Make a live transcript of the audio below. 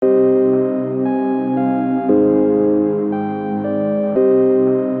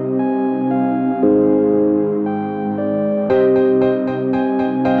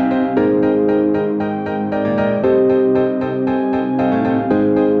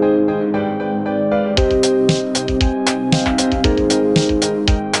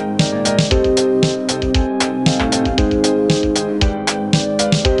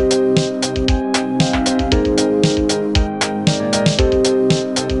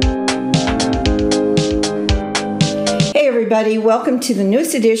everybody. Welcome to the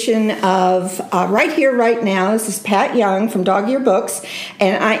newest edition of Right Here, Right Now. This is Pat Young from Dog Ear Books,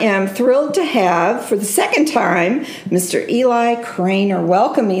 and I am thrilled to have, for the second time, Mr. Eli Craner.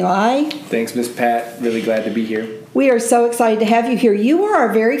 Welcome, Eli. Thanks, Miss Pat. Really glad to be here. We are so excited to have you here. You were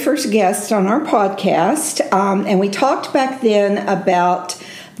our very first guest on our podcast, and we talked back then about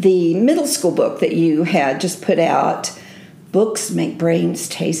the middle school book that you had just put out, Books Make Brains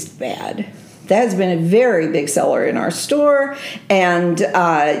Taste Bad. That has been a very big seller in our store, and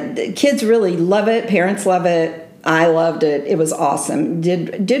kids really love it. Parents love it. I loved it. It was awesome.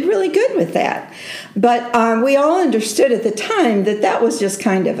 Did really good with that. But we all understood at the time that was just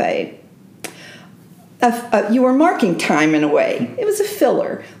kind of you were marking time in a way. It was a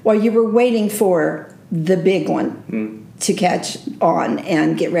filler while you were waiting for the big one to catch on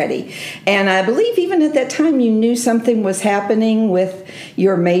and get ready. And I believe even at that time you knew something was happening with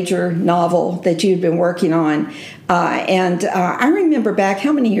your major novel that you'd been working on. And I remember back,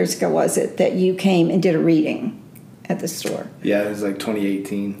 how many years ago was it that you came and did a reading at the store? Yeah, it was like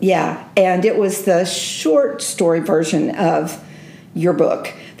 2018. Yeah, and it was the short story version of your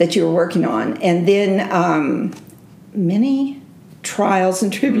book that you were working on. And then many trials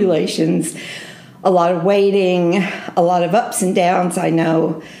and tribulations, a lot of waiting, a lot of ups and downs, I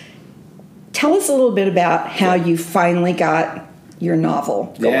know. Tell us a little bit about how you finally got your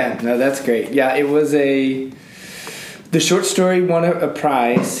novel going. Yeah, no, that's great. Yeah, it was the short story won a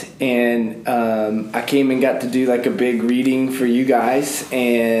prize, and I came and got to do like a big reading for you guys,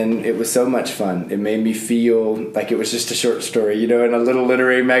 and it was so much fun. It made me feel like it was just a short story, in a little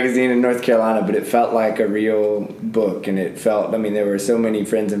literary magazine in North Carolina, but it felt like a real book, and there were so many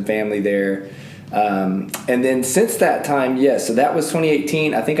friends and family there. And then since that time, so that was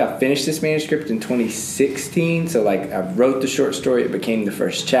 2018. I think I finished this manuscript in 2016. So I wrote the short story. It became the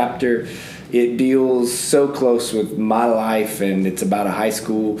first chapter. It deals so close with my life, and it's about a high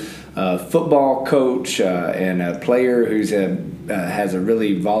school football coach and a player who's has a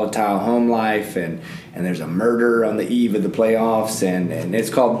really volatile home life, and there's a murder on the eve of the playoffs, and it's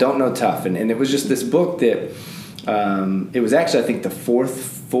called Don't Know Tough. And it was just this book that it was actually, I think, the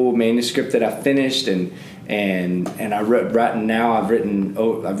fourth full manuscript that I finished, and I wrote right now I've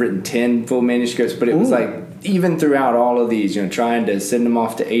written 10 full manuscripts, but it was like even throughout all of these, trying to send them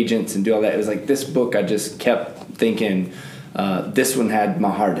off to agents and do all that, it was like this book I just kept thinking this one had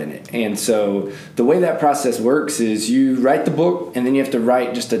my heart in it. And so the way that process works is you write the book, and then you have to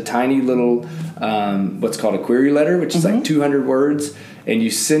write just a tiny little what's called a query letter, which is like 200 words. And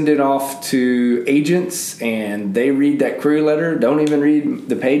you send it off to agents, and they read that query letter, don't even read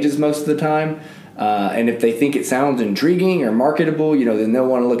the pages most of the time. And if they think it sounds intriguing or marketable, then they'll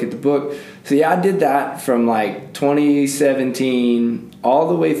want to look at the book. So I did that from 2017 all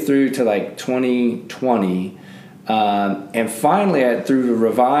the way through to 2020. And finally, through the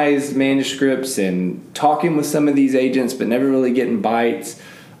revised manuscripts and talking with some of these agents, but never really getting bites,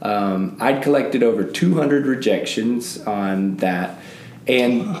 I'd collected over 200 rejections on that.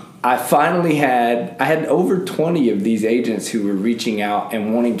 And I finally had over 20 of these agents who were reaching out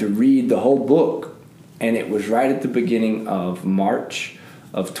and wanting to read the whole book. And it was right at the beginning of March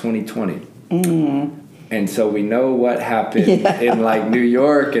of 2020. And so we know what happened in New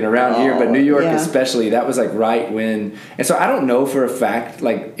York and around here, but New York especially, that was right when. And so I don't know for a fact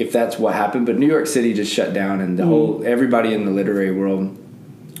if that's what happened, but New York City just shut down, and everybody in the literary world,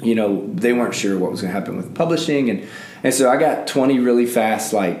 they weren't sure what was going to happen with publishing. And so I got 20 really fast,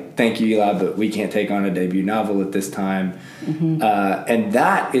 thank you, Eli, but we can't take on a debut novel at this time. And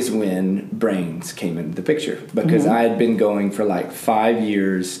that is when Brains came into the picture, because I had been going for 5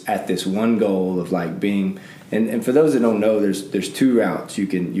 years at this one goal of being, and for those that don't know, there's two routes. You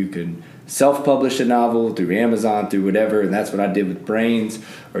can self-publish a novel through Amazon, through whatever, and that's what I did with Brains,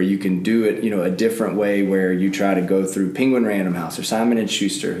 or you can do it, a different way where you try to go through Penguin Random House or Simon &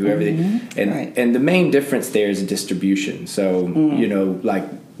 Schuster, whoever and the main difference there is distribution. So,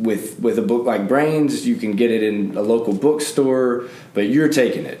 with a book like Brains, you can get it in a local bookstore, but you're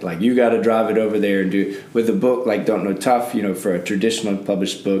taking it. You got to drive it over there and do it. With a book like Don't Know Tough, for a traditional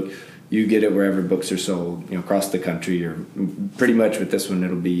published book, you get it wherever books are sold, across the country, or pretty much with this one,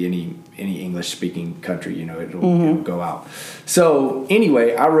 it'll be any English-speaking country, it'll go out. So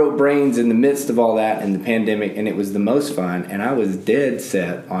anyway, I wrote Brains in the midst of all that in the pandemic, and it was the most fun. And I was dead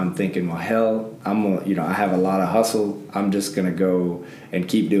set on thinking, well, hell, I have a lot of hustle. I'm just gonna go and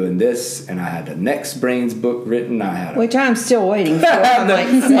keep doing this. And I had the next Brains book written. Which I'm still waiting for. I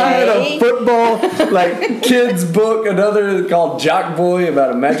had a football kids book, another called Jock Boy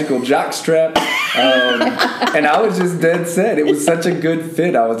about a magical jock strap. And I was just dead set. It was such a good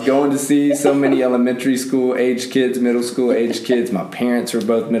fit. I was going to see so many elementary school age kids, middle school age kids. My parents were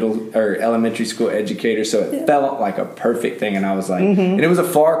both elementary school educators, so it felt like a perfect thing. And I was like, and it was a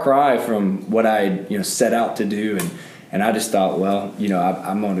far cry from what I set out to do. And I just thought, well,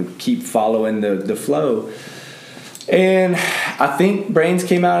 I'm going to keep following the flow. And I think Brains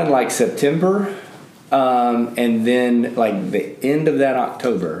came out in like September. And then like the end of that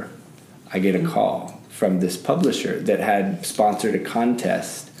October, I get a call from this publisher that had sponsored a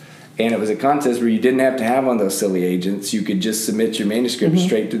contest. And it was a contest where you didn't have to have one of those silly agents. You could just submit your manuscript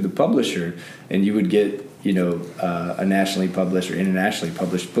straight to the publisher, and you would get, a nationally published or internationally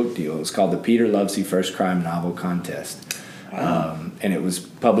published book deal. It was called the Peter Lovesey First Crime Novel Contest. Wow. And it was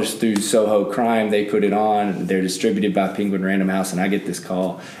published through Soho Crime. They put it on. They're distributed by Penguin Random House, and I get this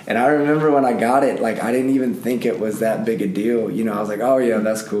call. And I remember when I got it, like, I didn't even think it was that big a deal. I was like, oh, yeah,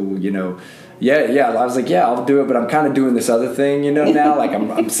 that's cool, Yeah, I was like, yeah, I'll do it, but I'm kind of doing this other thing, now. Like,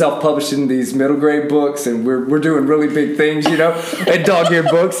 I'm self-publishing these middle grade books, and we're doing really big things, at Dog Ear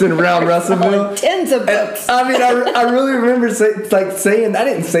Books and around Russellville. Tens of books. I mean, I really remember saying, I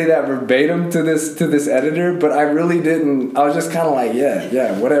didn't say that verbatim to this editor, but I really didn't. I was just kind of like,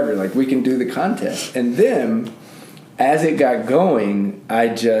 yeah, whatever. Like, we can do the contest. And then, as it got going, I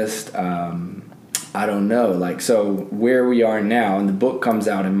just, I don't know. Like, so where we are now, and the book comes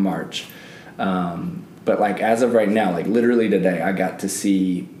out in March. But like as of right now, like literally today, I got to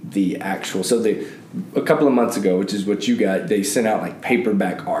see the actual. So a couple of months ago, which is what you got, they sent out like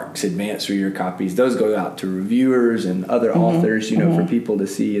paperback ARCs, advanced reader copies. Those go out to reviewers and other authors, for people to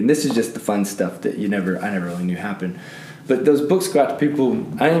see. And this is just the fun stuff that I never really knew happened. But those books go out to people.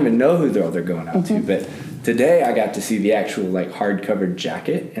 I don't even know who they're going out to. But today, I got to see the actual like hardcover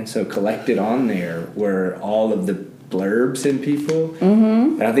jacket, and so collected on there were all of the blurbs and people,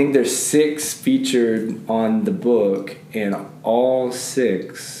 and I think there's 6 featured on the book, and all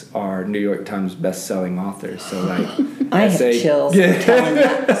 6 are New York Times best-selling authors. So like, I have chills.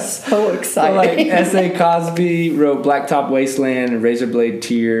 Yeah. So exciting. So like S.A. Cosby wrote Blacktop Wasteland and Razorblade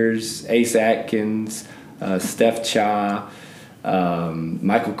Tears. Ace Atkins, Steph Cha,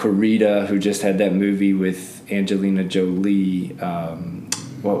 Michael Corita, who just had that movie with Angelina Jolie.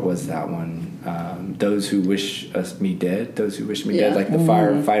 What was that one? Those Who Wish Me Dead. Those Who Wish Me Dead, like the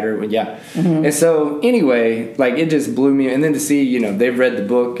firefighter. Yeah. And so anyway, like it just blew me. And then to see, they've read the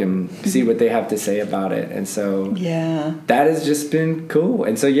book and see what they have to say about it. And so that has just been cool.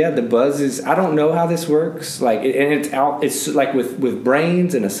 And so the buzz is. I don't know how this works. Like, and it's out. It's like with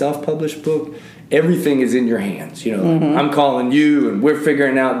Brains and a self-published book. Everything is in your hands. I'm calling you, and we're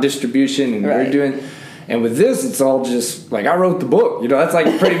figuring out distribution, and we're doing. And with this, it's all just like I wrote the book. That's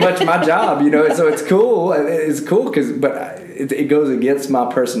like pretty much my job. So it's cool. It's cool but it goes against my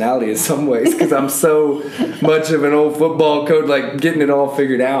personality in some ways because I'm so much of an old football coach, like getting it all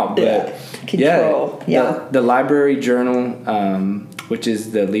figured out. But control. The Library Journal, which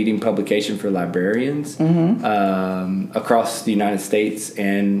is the leading publication for librarians across the United States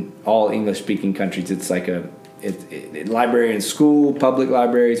and all English-speaking countries. It's like librarian school, public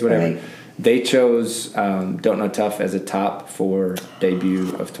libraries, whatever. Right. They chose Don't Know Tough as a top for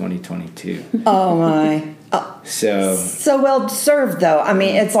debut of 2022. Oh, my. So well deserved, though. I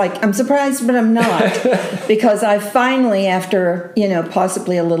mean, it's like, I'm surprised, but I'm not. Because I finally, after,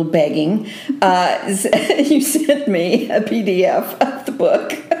 possibly a little begging, you sent me a PDF of the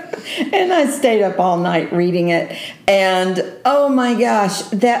book. And I stayed up all night reading it. And, oh, my gosh,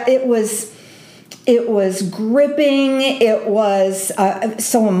 it was gripping. It was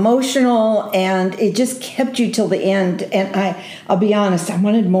so emotional, and it just kept you till the end. And I'll be honest, I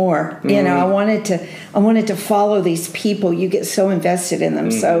wanted more. I wanted to follow these people. You get so invested in them.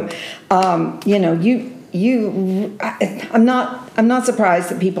 So, I'm not surprised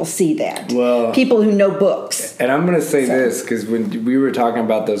that people see that. Well, people who know books. And I'm going to say this because when we were talking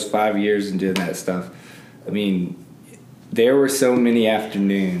about those 5 years and doing that stuff, I mean. There were so many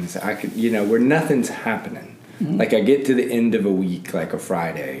afternoons I could, where nothing's happening. Like I get to the end of a week, like a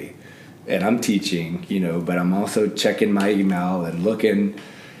Friday, and I'm teaching, but I'm also checking my email and looking.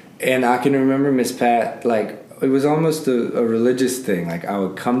 And I can remember Miss Pat, like it was almost a religious thing. Like I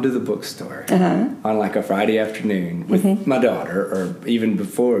would come to the bookstore on like a Friday afternoon with my daughter, or even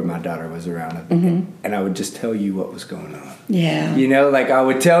before my daughter was around, and I would just tell you what was going on. Yeah. Like I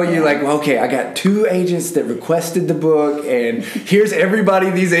would tell you, like, well, okay, I got 2 agents that requested the book, and here's everybody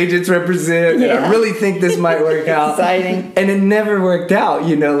these agents represent, and I really think this might work out. Exciting. And it never worked out,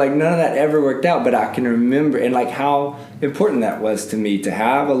 like none of that ever worked out, but I can remember, and like how important that was to me, to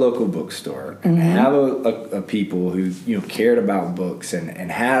have a local bookstore and have a people who, you know, cared about books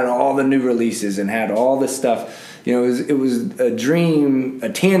and had all the new releases and had all the stuff. You know, it was a dream, a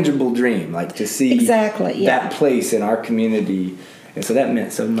tangible dream, like to see that place in our community. And so that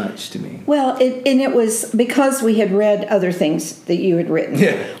meant so much to me. Well, it was because we had read other things that you had written.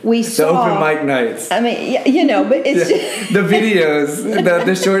 Yeah, we saw the open mic nights. I mean, you know, but it's just the videos,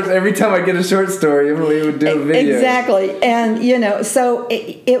 the shorts. Every time I get a short story, Emily would do a video. Exactly, and you know, so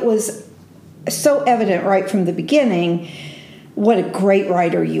it was so evident right from the beginning what a great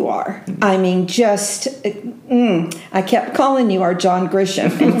writer you are. I mean, just, I kept calling you our John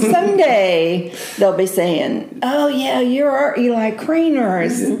Grisham. And someday they'll be saying, oh, yeah, you're our Eli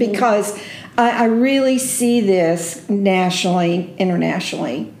Craners. Because I really see this nationally,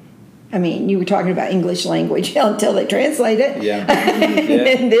 internationally. I mean, you were talking about English language until they translate it. Yeah.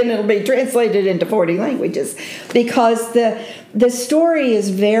 And then it'll be translated into 40 languages. Because the story is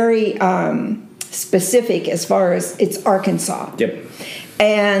very specific as far as it's Arkansas. Yep.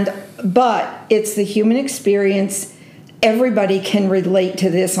 But it's the human experience. Everybody can relate to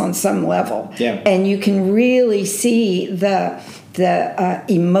this on some level. Yeah. And you can really see the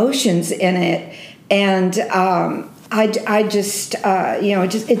emotions in it. And I just, you know,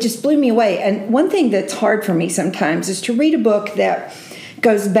 it just blew me away. And one thing that's hard for me sometimes is to read a book that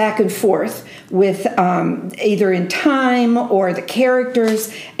goes back and forth with either in time or the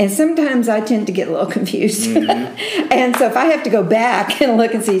characters, and sometimes I tend to get a little confused. And so if I have to go back and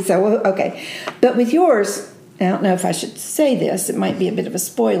look and see, okay. But with yours, I don't know if I should say this, it might be a bit of a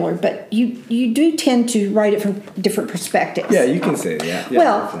spoiler, but you do tend to write it from different perspectives. Yeah, you can say that. Yeah,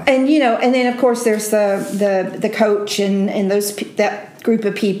 well, definitely. and you know, and then of course there's the coach and that group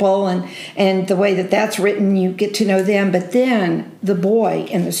of people and the way that's written, you get to know them. But then the boy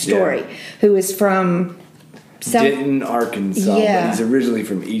in the story, who is from Denton, Arkansas, yeah. but he's originally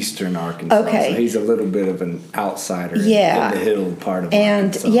from Eastern Arkansas. Okay. So he's a little bit of an outsider yeah. in the hill part of and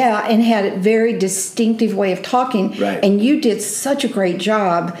Arkansas. Yeah, and had a very distinctive way of talking. Right. And you did such a great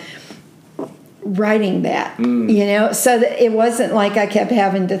job writing that, you know, so that it wasn't like I kept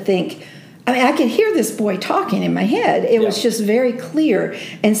having to think. I mean, I could hear this boy talking in my head. It was just very clear.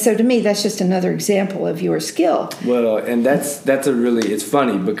 And so to me, that's just another example of your skill. Well, and that's it's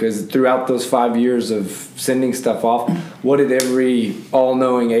funny because throughout those 5 years of sending stuff off, what did every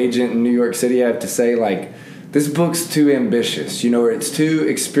all-knowing agent in New York City have to say? Like, this book's too ambitious, you know, or it's too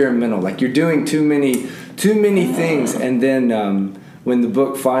experimental. Like, you're doing too many things. And then when the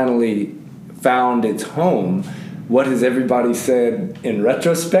book finally found its home, what has everybody said in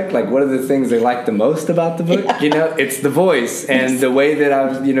retrospect? Like, what are the things they like the most about the book? Yeah. You know, it's the voice and the way that I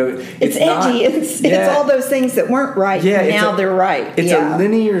was, you know, it's edgy. It's all those things that weren't right. Yeah, now they're right. It's a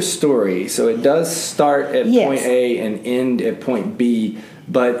linear story, so it does start at point A and end at point B.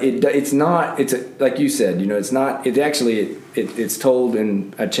 But it's not. It's like you said. You know, it's not. It actually it's told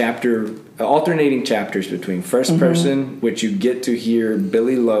in a chapter. Alternating chapters between first person, which you get to hear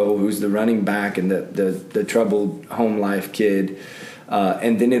Billy Lowe, who's the running back and the troubled home life kid,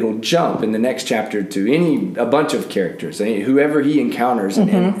 and then it'll jump in the next chapter to a bunch of characters, whoever he encounters,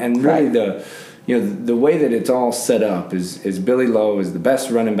 and really the way that it's all set up is Billy Lowe is the best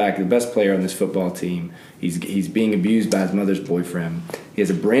running back, the best player on this football team. He's being abused by his mother's boyfriend. He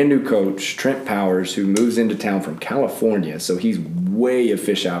has a brand new coach, Trent Powers, who moves into town from California. So he's way a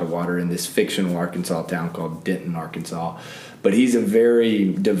fish out of water in this fictional Arkansas town called Denton, Arkansas. But he's a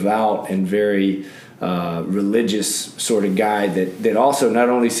very devout and very religious sort of guy that also not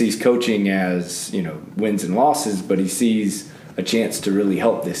only sees coaching as, you know, wins and losses, but he sees a chance to really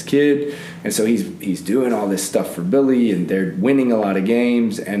help this kid. And so he's doing all this stuff for Billy, and they're winning a lot of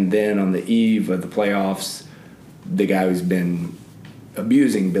games. And then on the eve of the playoffs, the guy who's been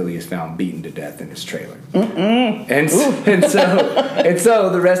abusing Billy is found beaten to death in his trailer. And so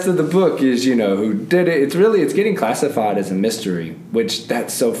the rest of the book is, you know, who did it. It's getting classified as a mystery, which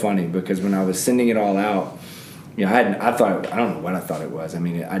that's so funny because when I was sending it all out, you know, I don't know what I thought it was. I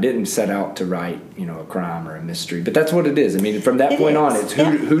mean, I didn't set out to write, you know, a crime or a mystery, but that's what it is. I mean, from that point on, it's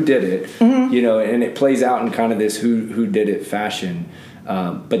who did it, you know, and it plays out in kind of this who did it fashion.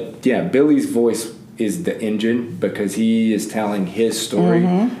 But yeah, Billy's voice is the engine because he is telling his story,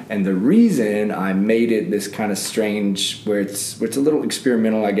 and the reason I made it this kind of strange, where it's a little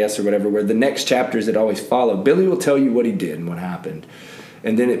experimental, I guess, or whatever, where the next chapters that always follow, Billy will tell you what he did and what happened.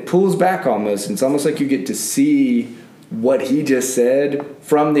 And then it pulls back almost, and it's almost like you get to see what he just said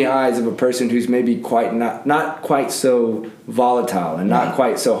from the eyes of a person who's maybe not quite so volatile and not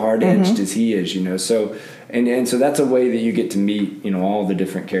quite so hard-edged as he is, So and so that's a way that you get to meet, all the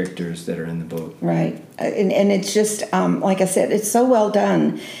different characters that are in the book. Right. And it's just, like I said, it's so well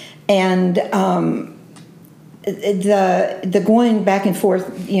done. And the going back and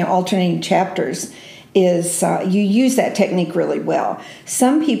forth, alternating chapters is, you use that technique really well.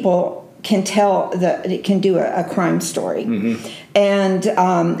 Some people can tell that it can do a crime story, and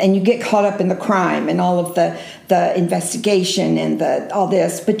you get caught up in the crime and all of the investigation and all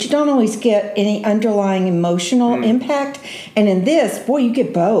this, but you don't always get any underlying emotional impact. And in this, boy, you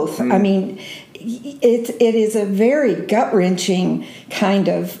get both. I mean, it is a very gut-wrenching kind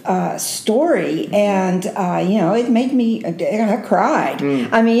of story, and it made me, I cried.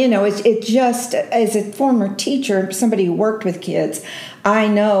 I mean, it just, as a former teacher, somebody who worked with kids, I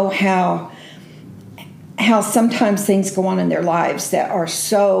know how sometimes things go on in their lives that are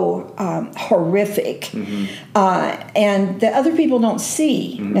so horrific, and that other people don't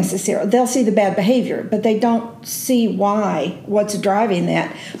see necessarily. They'll see the bad behavior, but they don't see what's driving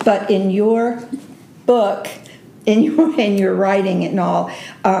that. But in your book, in your writing and all,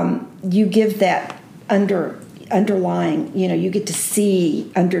 you give that underlying, you get to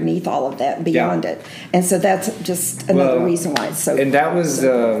see underneath all of that and beyond it. And so that's just another reason why it's so. And that was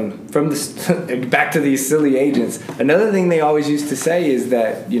from the back to these silly agents. Another thing they always used to say is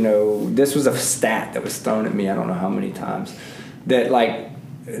that, this was a stat that was thrown at me, I don't know how many times, that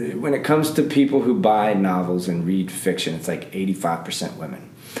when it comes to people who buy novels and read fiction, it's 85% women.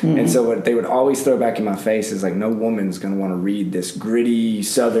 And so what they would always throw back in my face is no woman's going to want to read this gritty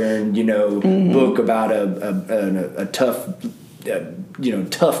Southern, book about a tough,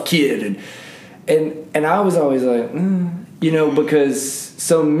 tough kid. And I was always because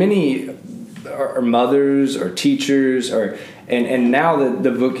so many are mothers or teachers and now that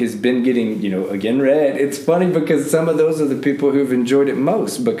the book has been getting, again read, it's funny because some of those are the people who've enjoyed it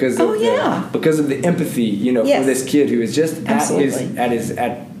most because of the empathy, for this kid who is just that's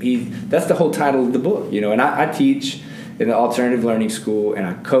the whole title of the book, and I teach in the alternative learning school, and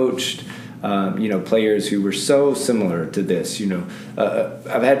I coached players who were so similar to this.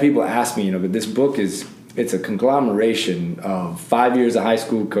 I've had people ask me, but this book it's a conglomeration of 5 years of high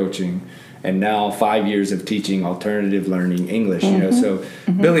school coaching and now 5 years of teaching alternative learning English. So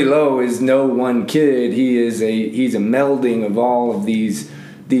Billy Lowe is no one kid. He's a melding of all of these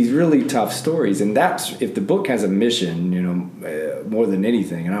really tough stories. And that's, if the book has a mission, more than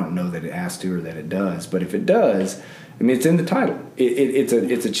anything, and I don't know that it has to or that it does, but if it does, I mean, it's in the title.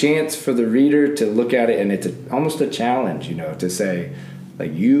 It's a chance for the reader to look at it, and it's almost a challenge, to say,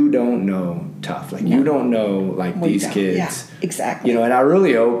 you don't know tough. You don't know these kids. Yeah, exactly. And I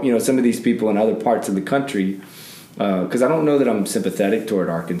really hope, some of these people in other parts of the country, because I don't know that I'm sympathetic toward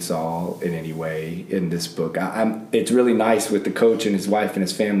Arkansas in any way in this book. It's really nice with the coach and his wife and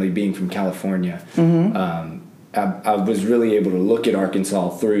his family being from California. I was really able to look at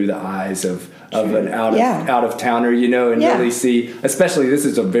Arkansas through the eyes of an out of towner, and really see, especially this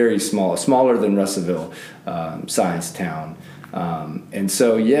is a very smaller than Russellville size town. And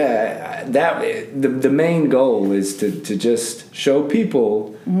so, the main goal is to just show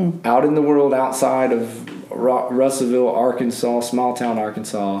people out in the world outside of Russellville, Arkansas, small town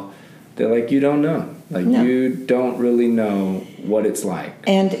Arkansas, that you don't know, you don't really know what it's like.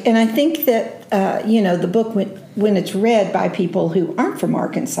 And I think that the book when it's read by people who aren't from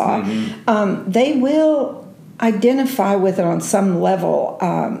Arkansas, they will identify with it on some level,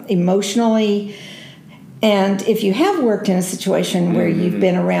 emotionally. And if you have worked in a situation where you've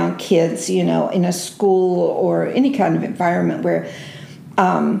been around kids, in a school or any kind of environment where,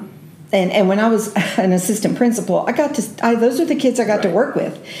 and when I was an assistant principal, those are the kids I got to work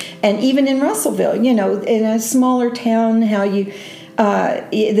with. And even in Russellville, in a smaller town,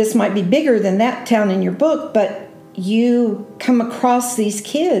 this might be bigger than that town in your book, but you come across these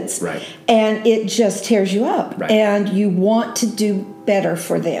kids, right, and it just tears you up, right, and you want to do better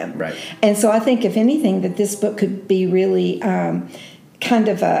for them. Right. And so I think, if anything, that this book could be really kind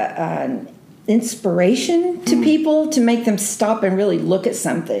of an inspiration to people, to make them stop and really look at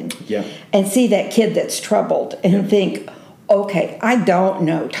something and see that kid that's troubled and think, okay, I don't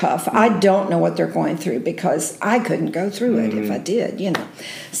know tough. I don't know what they're going through because I couldn't go through it if I did,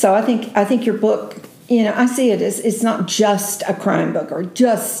 So I think your book, I see it as, it's not just a crime book or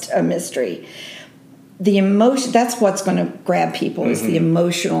just a mystery. The emotion, that's what's going to grab people, is the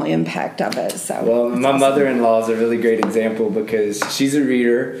emotional impact of it. So, well, my mother-in-law is a really great example because she's a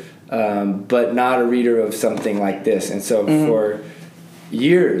reader, but not a reader of something like this. And so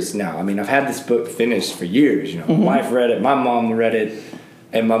years now. I mean, I've had this book finished for years. You know, my wife read it, my mom read it,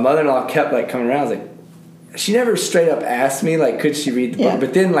 and my mother-in-law kept like coming around. I was like, she never straight up asked me like, could she read the book?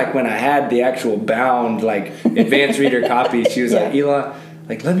 But then like when I had the actual bound like advanced reader copy, she was like, Eli,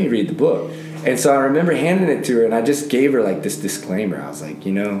 like let me read the book. And so I remember handing it to her, and I just gave her like this disclaimer. I was like,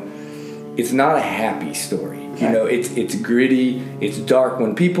 you know, it's not a happy story. You know, it's gritty, it's dark.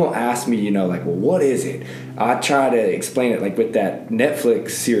 When people ask me, you know, like, well, what is it? I try to explain it like with that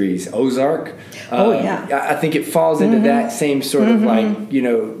Netflix series Ozark. I think it falls into that same sort of like, you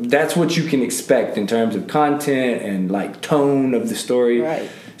know, that's what you can expect in terms of content and like tone of the story. Right.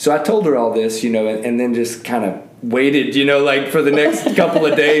 So I told her all this, you know, and then just kind of waited, you know, like for the next couple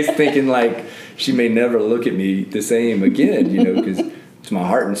of days, thinking like she may never look at me the same again, you know, because it's my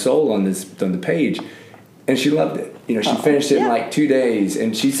heart and soul on the page. And she loved it. You know, she finished it in like 2 days,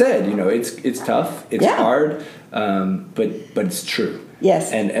 and she said, you know, it's tough, it's hard, but it's true.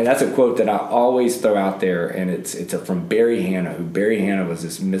 Yes. And that's a quote that I always throw out there, and it's from Barry Hannah. Barry Hannah was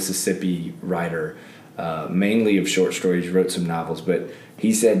this Mississippi writer, mainly of short stories, wrote some novels, but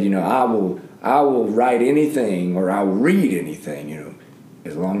he said, you know, I will write anything or I will read anything, you know,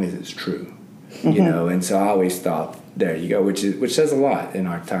 as long as it's true. You know, and so I always thought, there you go, which says a lot in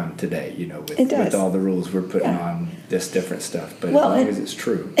our time today, you know, with all the rules we're putting on this different stuff, but as long as it's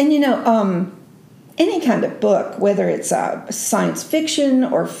true. And, you know, any kind of book, whether it's science fiction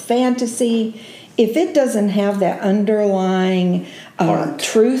or fantasy, if it doesn't have that underlying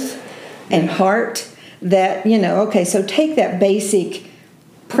truth and heart that, you know, okay, so take that basic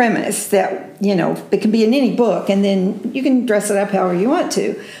premise that, you know, it can be in any book, and then you can dress it up however you want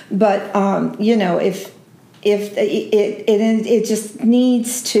to, but you know, if it just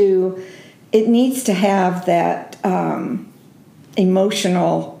needs to have that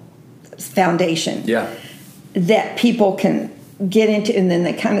emotional foundation that people can get into, and then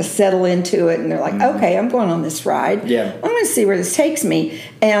they kind of settle into it, and they're like, okay, I'm going on this ride, I'm going to see where this takes me.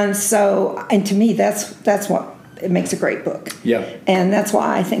 And so, and to me, that's what it makes a great book. And that's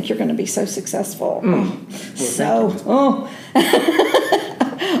why I think you're going to be so successful. Well,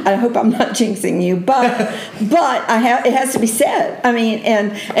 I hope I'm not jinxing you, but it has to be said. I mean,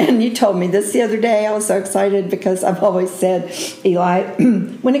 and you told me this the other day. I was so excited because I've always said, Eli,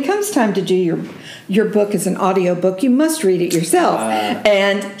 when it comes time to do your book as an audio book, you must read it yourself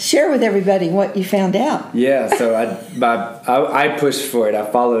and share with everybody what you found out. Yeah, so I pushed for it. I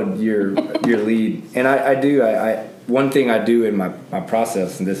followed your lead, and I do. One thing I do in my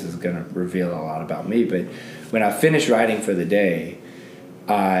process, and this is going to reveal a lot about me, but when I finish writing for the day,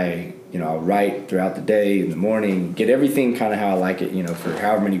 I'll write throughout the day, in the morning, get everything kind of how I like it, you know, for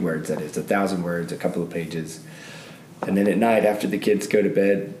however many words that is, 1,000 words, a couple of pages. And then at night, after the kids go to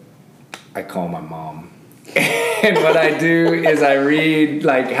bed, I call my mom. And what I do is I read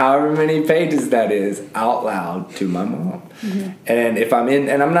like however many pages that is out loud to my mom. And if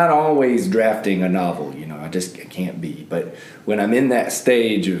and I'm not always drafting a novel, you know, I can't be. But when I'm in that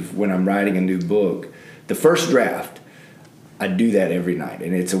stage of when I'm writing a new book, the first draft, I do that every night,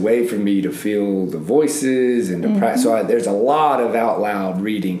 and it's a way for me to feel the voices and to practice. So there's a lot of out loud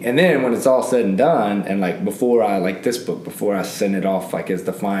reading, and then when it's all said and done, and like before I send it off like as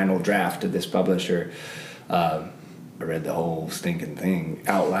the final draft to this publisher, I read the whole stinking thing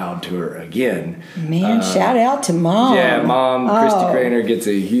out loud to her again. Man, shout out to Mom. Yeah, Mom, Christy Craner gets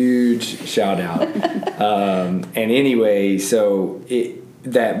a huge shout out. And anyway, so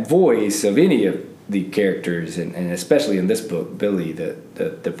that voice of any of the characters, and especially in this book, Billy,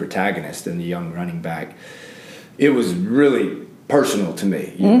 the protagonist and the young running back, it was really personal to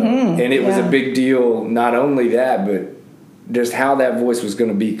me, you know? And it was a big deal, not only that, but just how that voice was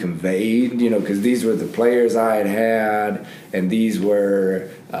going to be conveyed, you know, because these were the players I had, and these were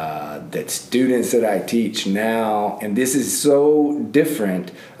the students that I teach now, and this is so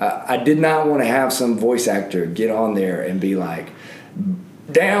different. I did not want to have some voice actor get on there and be like,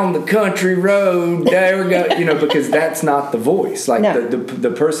 down the country road, there we go, you know, because that's not the voice. Like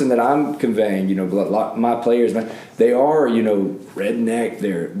the person that I'm conveying, you know, my players, they are, you know, redneck,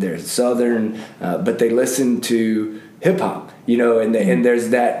 they're Southern, but they listen to hip hop, you know, and there's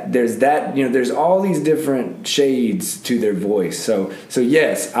that, you know, there's all these different shades to their voice. So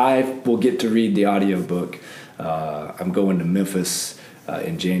yes, I will get to read the audiobook. I'm going to Memphis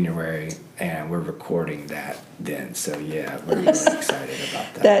in January, and we're recording that then. So yeah, we're really excited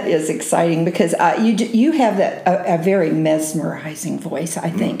about that. That is exciting because you have that a very mesmerizing voice. I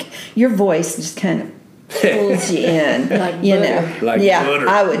think your voice just kind of pulls you in, like you butter. know. Like yeah, butter.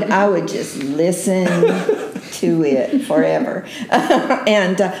 I would just listen to it forever.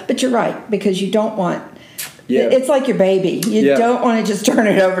 But you're right, because you don't want Yeah. It's like your baby. You Yeah. don't want to just turn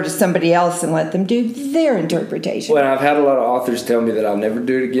it over to somebody else and let them do their interpretation. Well, I've had a lot of authors tell me that I'll never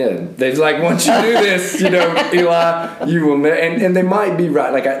do it again. They're like, once you do this, Eli, you will and they might be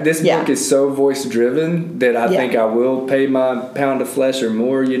right. Like, this book is so voice-driven that I think I will pay my pound of flesh or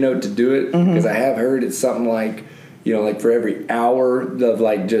more, to do it. Because I have heard it's something like, like for every hour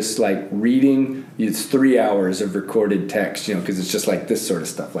of just reading, it's 3 hours of recorded text, because it's just like this sort of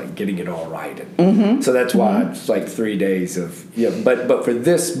stuff, like getting it all right. And so that's why it's like 3 days of, but for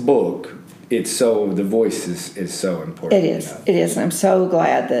this book, it's so, the voice is so important. It is. It is. And I'm so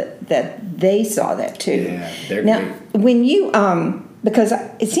glad that they saw that too. Yeah, they're now, great. when you, because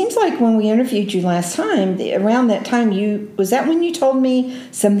it seems like when we interviewed you last time, around that time, was that when you told me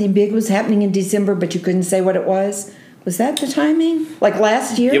something big was happening in December, but you couldn't say what it was? Was that the timing? Like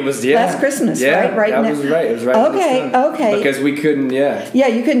last year? It was, last Christmas, right? Right. That was right. It was right. Okay. Because we couldn't, Yeah,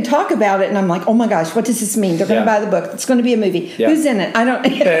 you couldn't talk about it, and I'm like, oh my gosh, what does this mean? They're going to buy the book. It's going to be a movie. Yeah. Who's in it? I don't.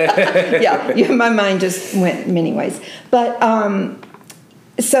 My mind just went many ways. But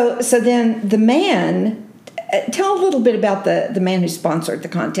so then the man. Tell a little bit about the man who sponsored the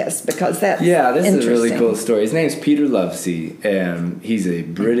contest, because that's this is a really cool story. His name's Peter Lovesey, and he's a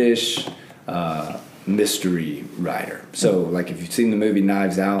British mystery writer. So, like, if you've seen the movie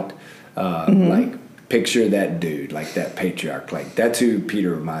Knives Out, picture that dude, like that patriarch. Like, that's who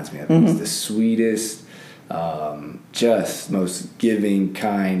Peter reminds me of. He's the sweetest, just most giving,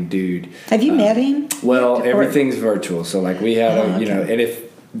 kind dude. Have you met him? Well, everything's virtual. So, like, we had and if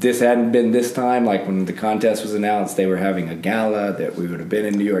this hadn't been this time, like when the contest was announced, they were having a gala that we would have been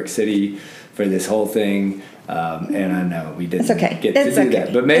in New York City for this whole thing. And I know we didn't get to do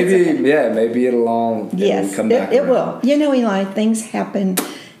that. But maybe, maybe it'll come back. It will. Eli, things happen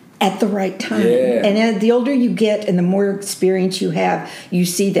at the right time. Yeah. And the older you get and the more experience you have, you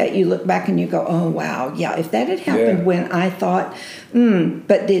see that. You look back and you go, oh, wow, if that had happened when I thought,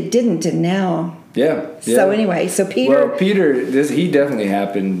 but it didn't, and now... Yeah. So anyway, Peter... Well, Peter, he definitely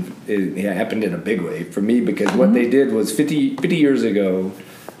happened. It happened in a big way for me, because what they did was 50 years ago,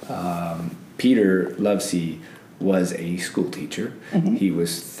 Peter Lovesey was a school teacher. He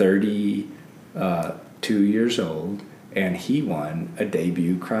was 32 years old, and he won a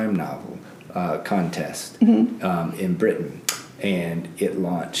debut crime novel contest in Britain. And it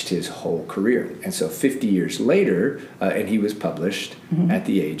launched his whole career. And so 50 years later, and he was published at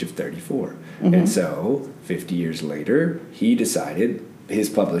the age of 34. And so 50 years later, he decided, his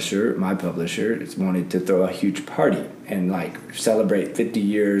publisher, my publisher, wanted to throw a huge party and celebrate 50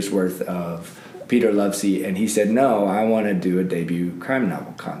 years worth of Peter Lovesey, and he said, no, I want to do a debut crime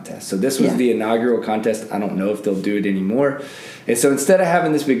novel contest. So this was the inaugural contest. I don't know if they'll do it anymore. And so instead of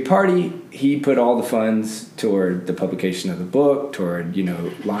having this big party, he put all the funds toward the publication of the book, toward,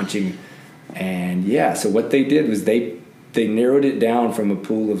 launching. And so what they did was they narrowed it down from a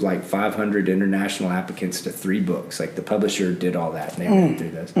pool of 500 international applicants to 3 books. Like, the publisher did all that, and they went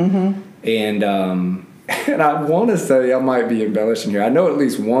through this. And I want to say, I might be embellishing here, I know at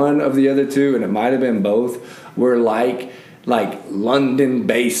least one of the other 2, and it might have been both, were like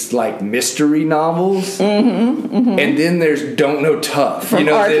London-based mystery novels. And then there's Don't Know Tough. From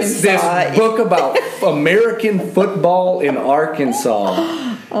this book about American football in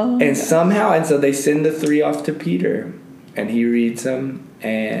Arkansas. And so they send the 3 off to Peter, and he reads them,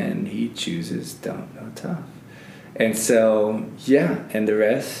 and he chooses Don't Know Tough. And so, and the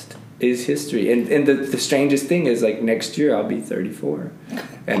rest is history. And the strangest thing is, next year I'll be 34,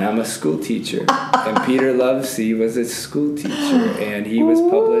 and I'm a school teacher. And Peter Lovesey was a school teacher, and he was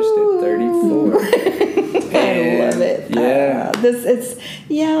published at 34. I love it. Yeah.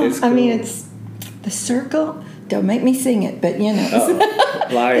 It's cool. I mean, it's the circle. Don't make me sing it, but Lion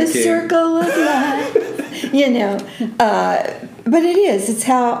the King. circle of life. But it is. It's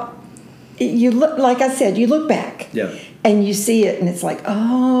how you look. Like I said, you look back. Yeah. And you see it, and it's like,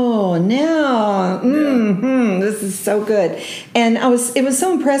 oh, now, this is so good. And it was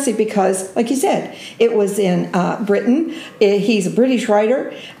so impressive because, like you said, it was in Britain. He's a British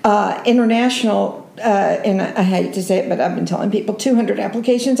writer, international, and I hate to say it, but I've been telling people 200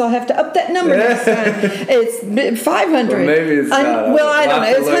 applications. I'll have to up that number next time. It's 500. Well, maybe it's not. I don't know.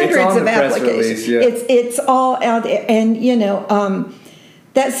 It's hundreds of applications. Release, It's all out there, and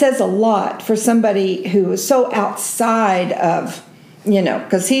that says a lot for somebody who is so outside of,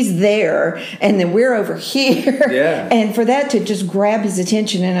 because he's there and then we're over here. Yeah. And for that to just grab his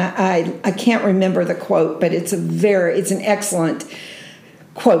attention, and I can't remember the quote, but it's an excellent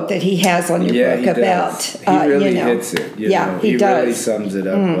quote that he has on your book about. He really hits it. He does. Really sums it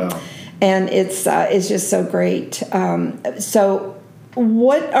up well. And it's just so great. So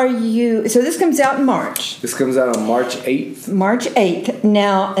what are you? So this comes out in March. This comes out on March 8th. March 8th.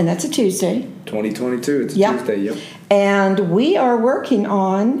 Now, and that's a Tuesday. 2022. It's a Yep. Tuesday. Yep. And we are working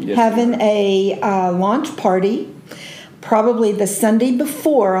on having a launch party. Probably the Sunday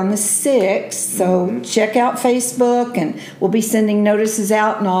before on the 6th. So check out Facebook, and we'll be sending notices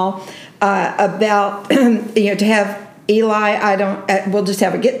out and all about to have Eli. We'll just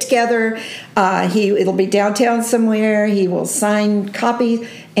have a get together. It'll be downtown somewhere. He will sign copies,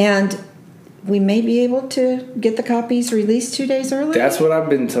 and we may be able to get the copies released 2 days early. That's what I've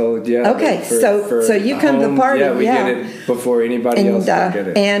been told. Yeah. Okay, so you come to the party. Yeah, we get it before anybody else will get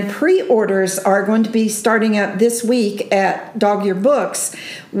it. And pre-orders are going to be starting up this week at Dog Ear Books,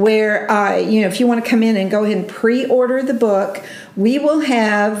 where if you want to come in and go ahead and pre-order the book, we will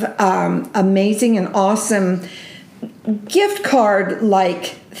have amazing and awesome gift card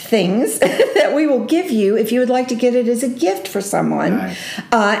like things that we will give you if you would like to get it as a gift for someone. Nice.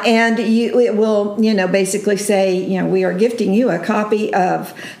 And it will basically say, we are gifting you a copy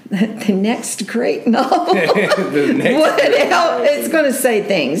of the next great novel. It's going to say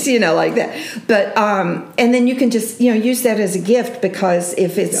things like that, but and then you can just use that as a gift, because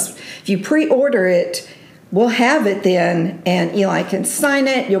if you pre-order it, we'll have it then, and Eli can sign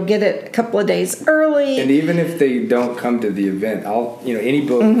it. You'll get it a couple of days early. And even if they don't come to the event, any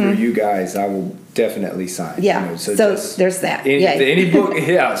book for you guys, I will definitely sign. Yeah. So there's that. Any book.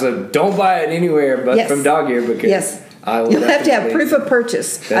 Yeah. So don't buy it anywhere but from Dog Ear, because I will. You'll have to have proof of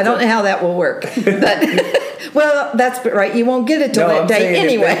purchase. I don't know how that will work, but well, that's right. You won't get it till that day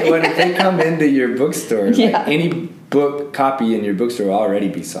anyway. If they come into your bookstore, any book copy in your bookstore will already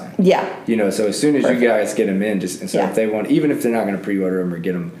be signed. Yeah. So as soon as you guys get them in, if they want, even if they're not going to pre-order them or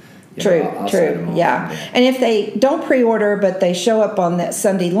get them, True. I'll sign them all. Yeah. And if they don't pre-order, but they show up on that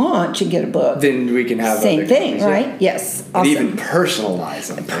Sunday launch and get a book, then we can have same thing, copies, right? Yes. Awesome. And even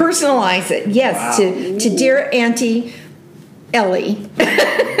personalize them. Personalize it, yes, wow. to dear Auntie Ellie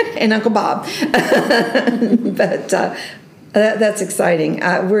and Uncle Bob. But that's exciting.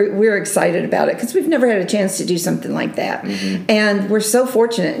 We're excited about it because we've never had a chance to do something like that, and we're so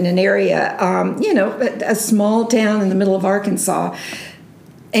fortunate in an area, a small town in the middle of Arkansas.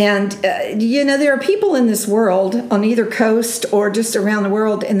 And, there are people in this world on either coast or just around the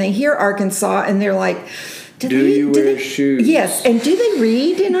world, and they hear Arkansas and they're like, do you wear shoes? Yes. And do they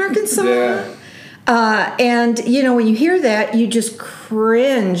read in Arkansas? Yeah. And, when you hear that, you just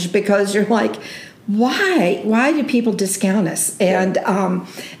cringe, because you're like, why do people discount us? And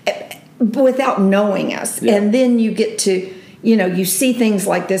without knowing us. Yeah. And then you get to, you see things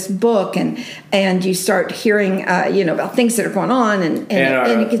like this book, and you start hearing, about things that are going on, and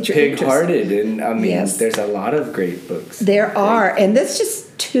you get your Pig-Hearted, and there's a lot of great books. There are, and that's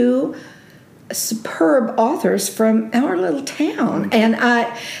just two superb authors from our little town, and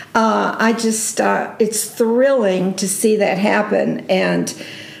I just it's thrilling to see that happen. And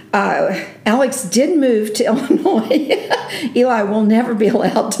Alex did move to Illinois. Eli will never be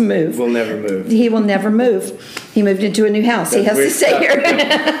allowed to move. We'll never move. He will never move. He moved into a new house. He has to stay here.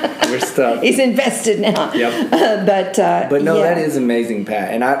 We're stuck. He's invested now. Yep. But no, that is amazing,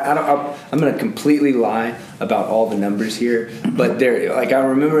 Pat. And I'm going to completely lie about all the numbers here. But I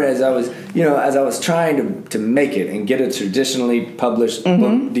remember as I was trying to make it and get a traditionally published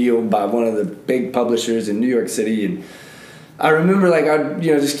book deal by one of the big publishers in New York City, and I remember I'd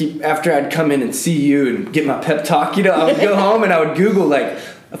just keep, after I'd come in and see you and get my pep talk, I would go home and I would Google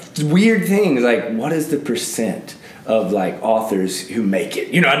weird things what is the percent of authors who make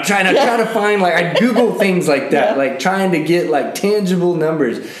it? I'd try to find I'd Google things like that, trying to get tangible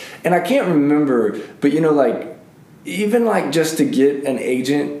numbers. And I can't remember, but even just to get an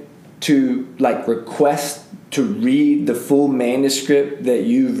agent to request to read the full manuscript that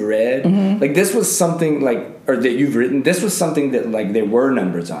you've read, this was something or that you've written, this was something that there were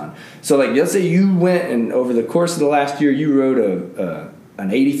numbers on. So let's say you went and over the course of the last year you wrote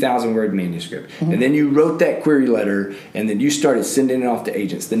an 80,000 word manuscript, and then you wrote that query letter, and then you started sending it off to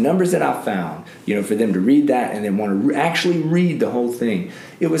agents. The numbers that I found, for them to read that and then want to actually read the whole thing,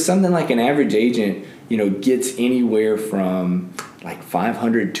 it was something like an average agent, gets anywhere from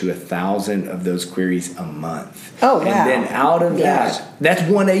 500 to 1,000 of those queries a month. Oh, wow. And then out of that's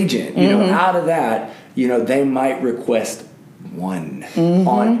one agent. Out of that, they might request one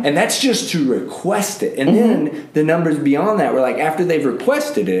on, and that's just to request it. And then the numbers beyond that were after they've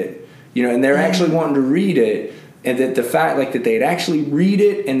requested it, and they're actually wanting to read it, And that the fact like that they'd actually read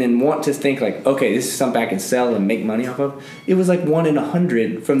it and then want to think like, okay, this is something I can sell and make money off of. It was like 1 in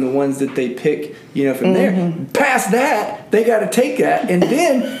 100 from the ones that they pick, from there. Past that, they got to take that and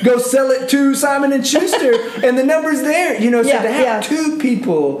then go sell it to Simon and Schuster, and the number's there. So to have 2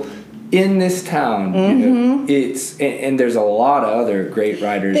 people in this town, it's and there's a lot of other great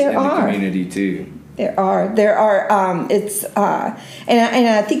writers in the community too. There are. It's and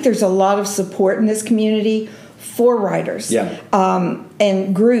I think there's a lot of support in this community for writers. Yeah.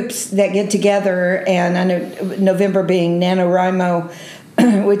 And groups that get together, and I know November being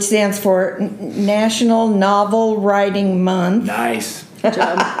NaNoWriMo, which stands for National Novel Writing Month. Nice.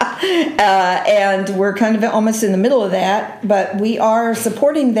 And we're kind of almost in the middle of that, but we are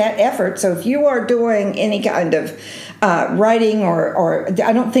supporting that effort. So if you are doing any kind of writing or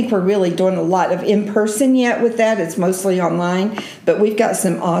I don't think we're really doing a lot of in-person yet with that. It's mostly online, but we've got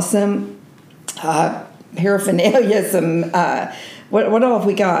some awesome paraphernalia, some what all have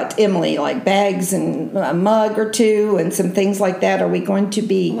we got, Emily, like bags and a mug or 2 and some things like that. Are we going to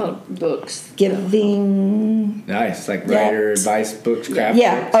be books giving nice like writer advice books, craft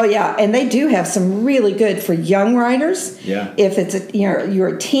books? Oh yeah, and they do have some really good for young writers. If it's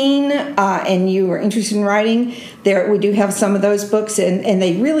you're a teen and you are interested in writing, we do have some of those books, and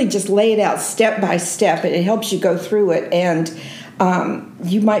they really just lay it out step by step, and it helps you go through it, and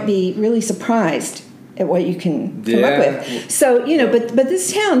you might be really surprised at what you can come up with. So, but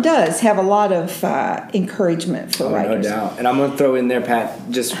this town does have a lot of encouragement for writers. No doubt. And I'm going to throw in there,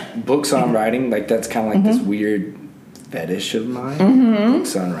 Pat, just books on writing. Like, that's kind of like this weird fetish of mine,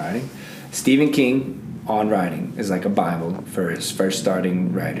 books on writing. Stephen King on writing is like a Bible for his first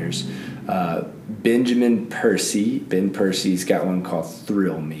starting writers. Ben Percy's got one called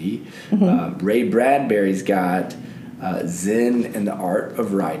Thrill Me. Ray Bradbury's got Zen and the Art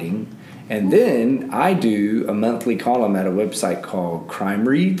of Writing. And then I do a monthly column at a website called Crime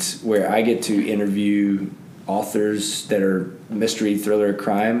Reads, where I get to interview authors that are mystery, thriller,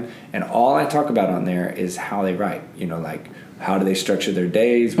 crime, and all I talk about on there is how they write. Like how do they structure their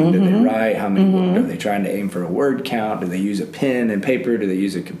days, when do they write, how many are they trying to aim for a word count, do they use a pen and paper, do they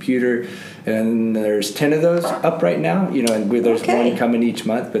use a computer? And there's 10 of those up right now, and there's one coming each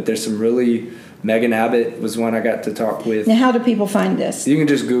month, but there's some really... Megan Abbott was one I got to talk with. Now, how do people find this? You can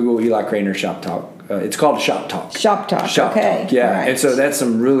just Google Eli Craner Shop Talk. It's called Shop Talk. Shop Talk. Talk, yeah. Right. And so that's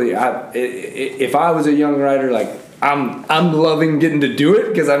some really. If I was a young writer, like I'm loving getting to do it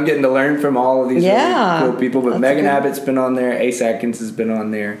because I'm getting to learn from all of these really cool people. But Megan Abbott's been on there. Ace Atkins has been on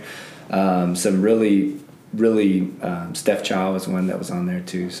there. Some really Steph Chow was one that was on there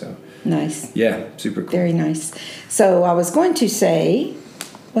too. So nice. Yeah, super cool. Very nice. So I was going to say,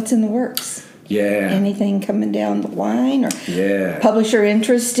 what's in the works? Yeah. Anything coming down the line, or publisher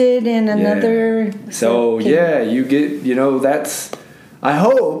interested in another? Yeah. So you get that's. I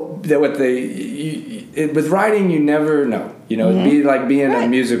hope that with with writing you never know. It'd be like being a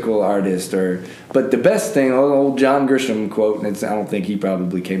musical artist, but the best thing, old John Grisham quote, and I don't think he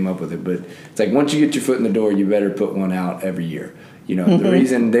probably came up with it, but it's like once you get your foot in the door, you better put one out every year. The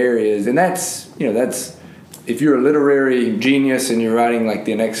reason there is, and that's if you're a literary genius and you're writing like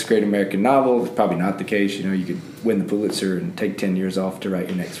the next great American novel, it's probably not the case. You could win the Pulitzer and take 10 years off to write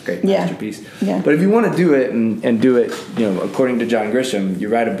your next great masterpiece. Yeah. But if you want to do it and do it, according to John Grisham, you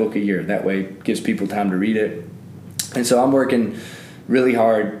write a book a year. That way it gives people time to read it. And so I'm working really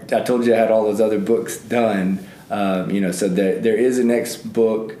hard. I told you I had all those other books done. So there is a next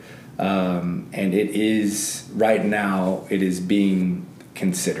book, and it is right now. It is being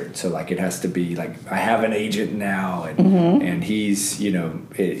considered. So like it has to be like I have an agent now, and he's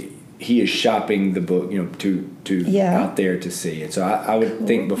he is shopping the book to out there to see it. So I would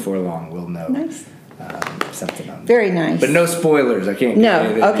think before long we'll know. Nice. Something on very nice, but no spoilers. I can't.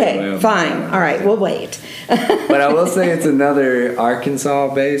 Okay, fine. All right, we'll wait. But I will say it's another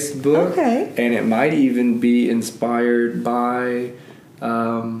Arkansas-based book, and it might even be inspired by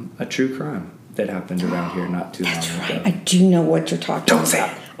a true crime that happened around here not too long ago. I do know what you're talking about. Don't say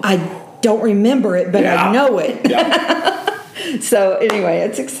it. I don't remember it, but I know it. Yeah. So anyway,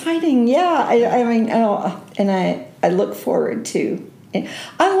 it's exciting. Yeah, I mean, and I look forward to.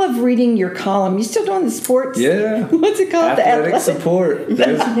 I love reading your column. You still doing the sports? Yeah. What's it called? Athletic support.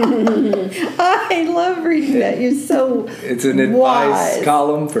 I love reading that. You're so It's an advice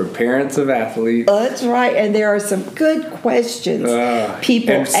column for parents of athletes. That's right. And there are some good questions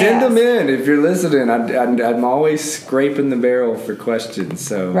people and send them in if you're listening. I'm always scraping the barrel for questions.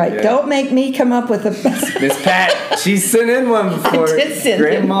 So Don't make me come up with a Miss Pat, she sent in one before. I did send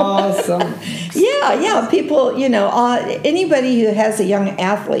Grandma. Yeah. People, anybody who has a young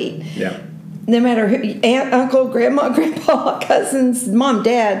athlete no matter who, aunt, uncle, grandma, grandpa, cousins, mom,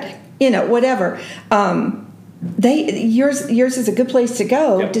 dad, whatever. Yours is a good place to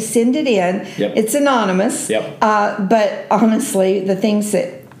go to send it in. Yep. It's anonymous. Yep. But honestly, the things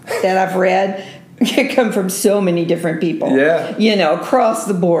that I've read come from so many different people. Yeah. Across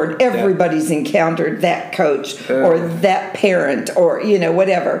the board, everybody's encountered that coach or that parent or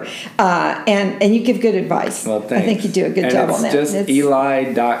whatever. And you give good advice. Well, thanks. I think you do a good job on that. It's just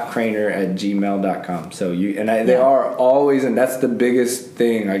eli.craner@gmail.com. So they are always, and that's the biggest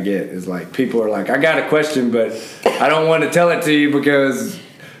thing I get is like people are like, I got a question, but I don't want to tell it to you because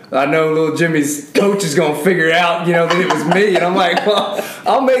I know little Jimmy's coach is going to figure out, that it was me. And I'm like, well,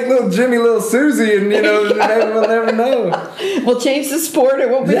 I'll make little Jimmy little Susie and, we'll never know. We'll change the sport. It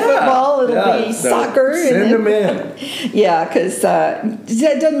won't be football. It'll be soccer. Send them in. Yeah, because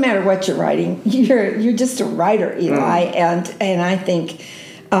it doesn't matter what you're writing. You're just a writer, Eli. And I think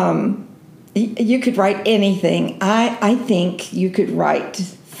you could write anything. I think you could write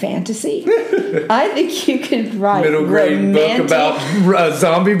fantasy. I think you could write middle grade book about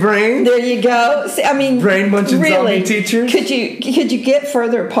zombie brain. There you go. See, I mean, brain munching zombie teachers. Could you get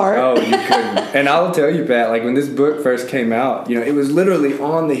further apart? Oh, you couldn't. And I'll tell you, Pat, like when this book first came out, it was literally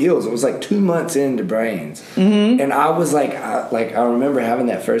on the heels. It was like 2 months into Brains, and I was like, I remember having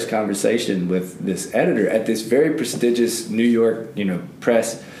that first conversation with this editor at this very prestigious New York,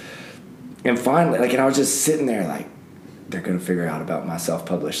 press, and finally, and I was just sitting there like, they're going to figure out about my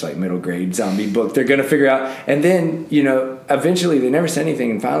self-published, middle grade zombie book. They're going to figure out. And then, eventually they never said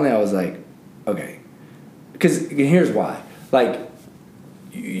anything. And finally I was like, okay. Because here's why.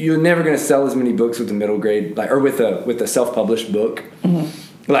 You're never going to sell as many books with a middle grade, or with a self-published book,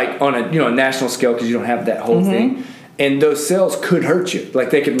 on a national scale, because you don't have that whole thing. And those sales could hurt you.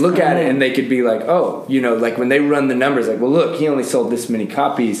 They could look at it and they could be like, oh, when they run the numbers, well, look, he only sold this many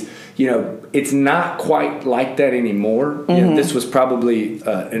copies. It's not quite like that anymore. This was probably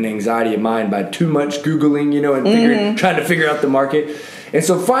an anxiety of mine by too much Googling, and trying to figure out the market. And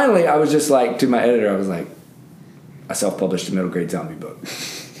so finally I was just like, to my editor, I was like, I self-published a middle grade zombie book.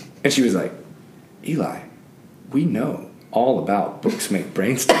 And she was like, Eli, we know all about books make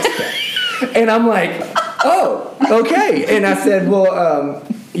brains taste bad. And I'm like, oh, okay. And I said, well,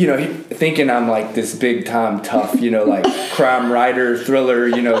 thinking I'm like this big time tough, crime writer, thriller,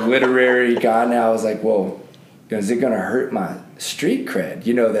 literary guy. Now I was like, well, is it going to hurt my street cred?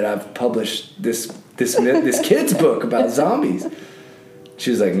 That I've published this kid's book about zombies. She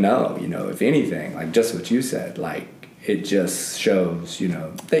was like, no, if anything, just what you said, it just shows,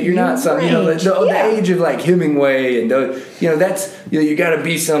 that you're not some, the age of Hemingway and that's, you got to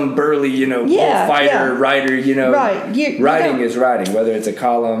be some burly, fighter, writer, right. Writing is writing, whether it's a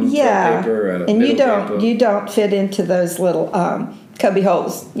column, a paper, and you don't fit into those little cubby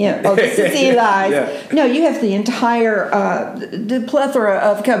holes. Oh, this is Eli's. No, you have the entire the plethora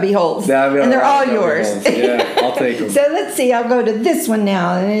of cubby holes, and they're all yours. Yeah, I'll take them. So let's see. I'll go to this one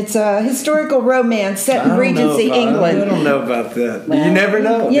now, and it's a historical romance set in Regency, England. I don't know about that. Well, you never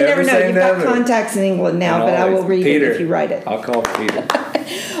know. You never know. You've got contacts in England now, but I will read it if you write it. I'll call Peter.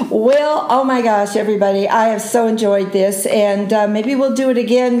 Well, oh my gosh, everybody, I have so enjoyed this, and maybe we'll do it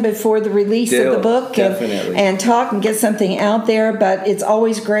again before the release of the book and talk and get something out there. But it's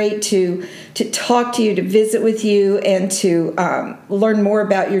always great to talk to you, to visit with you, and to learn more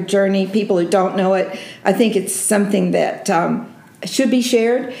about your journey. People who don't know it, I think it's something that should be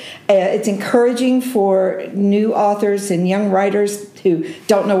shared. It's encouraging for new authors and young writers who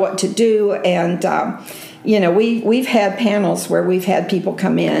don't know what to do, and we've had panels where we've had people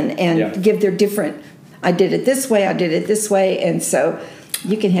come in and give their different, I did it this way, and so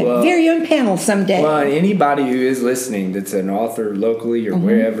you can have very own panel someday. Well, anybody who is listening that's an author locally or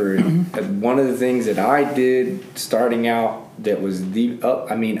wherever, one of the things that I did starting out that was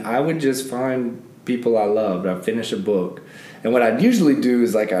I would just find people I loved. I'd finish a book, and what I'd usually do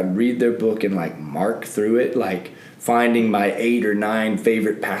is I'd read their book and mark through it, finding my 8 or 9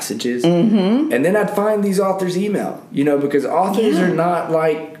 favorite passages. And then I'd find these authors' email, because authors are not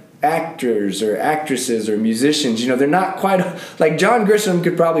like actors or actresses or musicians. They're not quite like John Grisham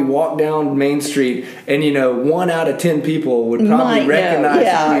could probably walk down Main Street and 1 out of 10 people would probably recognize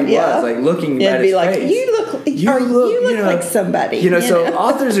who he was, looking at his face. You look like somebody. So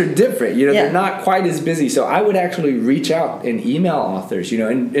authors are different. They're not quite as busy. So I would actually reach out and email authors,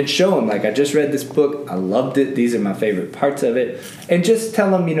 and show them I just read this book, I loved it, these are my favorite parts of it, and just tell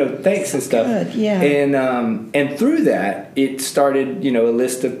them thanks and stuff. Good, yeah. And through that it started a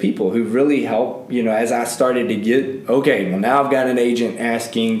list of people who really helped. As I started to get now I've got an agent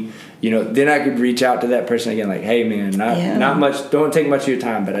asking then I could reach out to that person again, like, hey man, not much, don't take much of your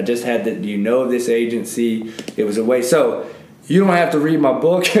time, but I just had that, this agency. It was a way. So you don't have to read my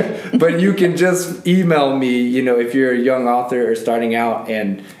book, but you can just email me, if you're a young author or starting out,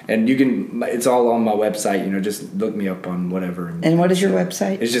 and you can, it's all on my website, just look me up on whatever. And what is your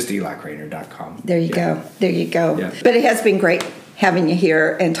website? It's just EliCraner.com. There you go. There you go. Yeah. But it has been great having you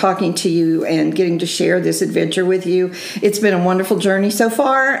here and talking to you and getting to share this adventure with you. It's been a wonderful journey so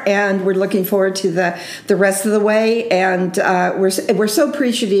far, and we're looking forward to the rest of the way. And we're so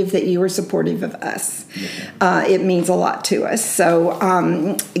appreciative that you were supportive of us. It means a lot to us. So,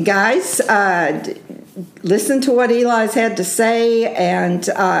 guys, listen to what Eli's had to say, and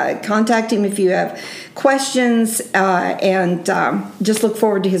contact him if you have questions, and just look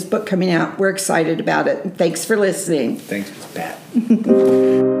forward to his book coming out. We're excited about it. Thanks for listening. Thanks, Pat.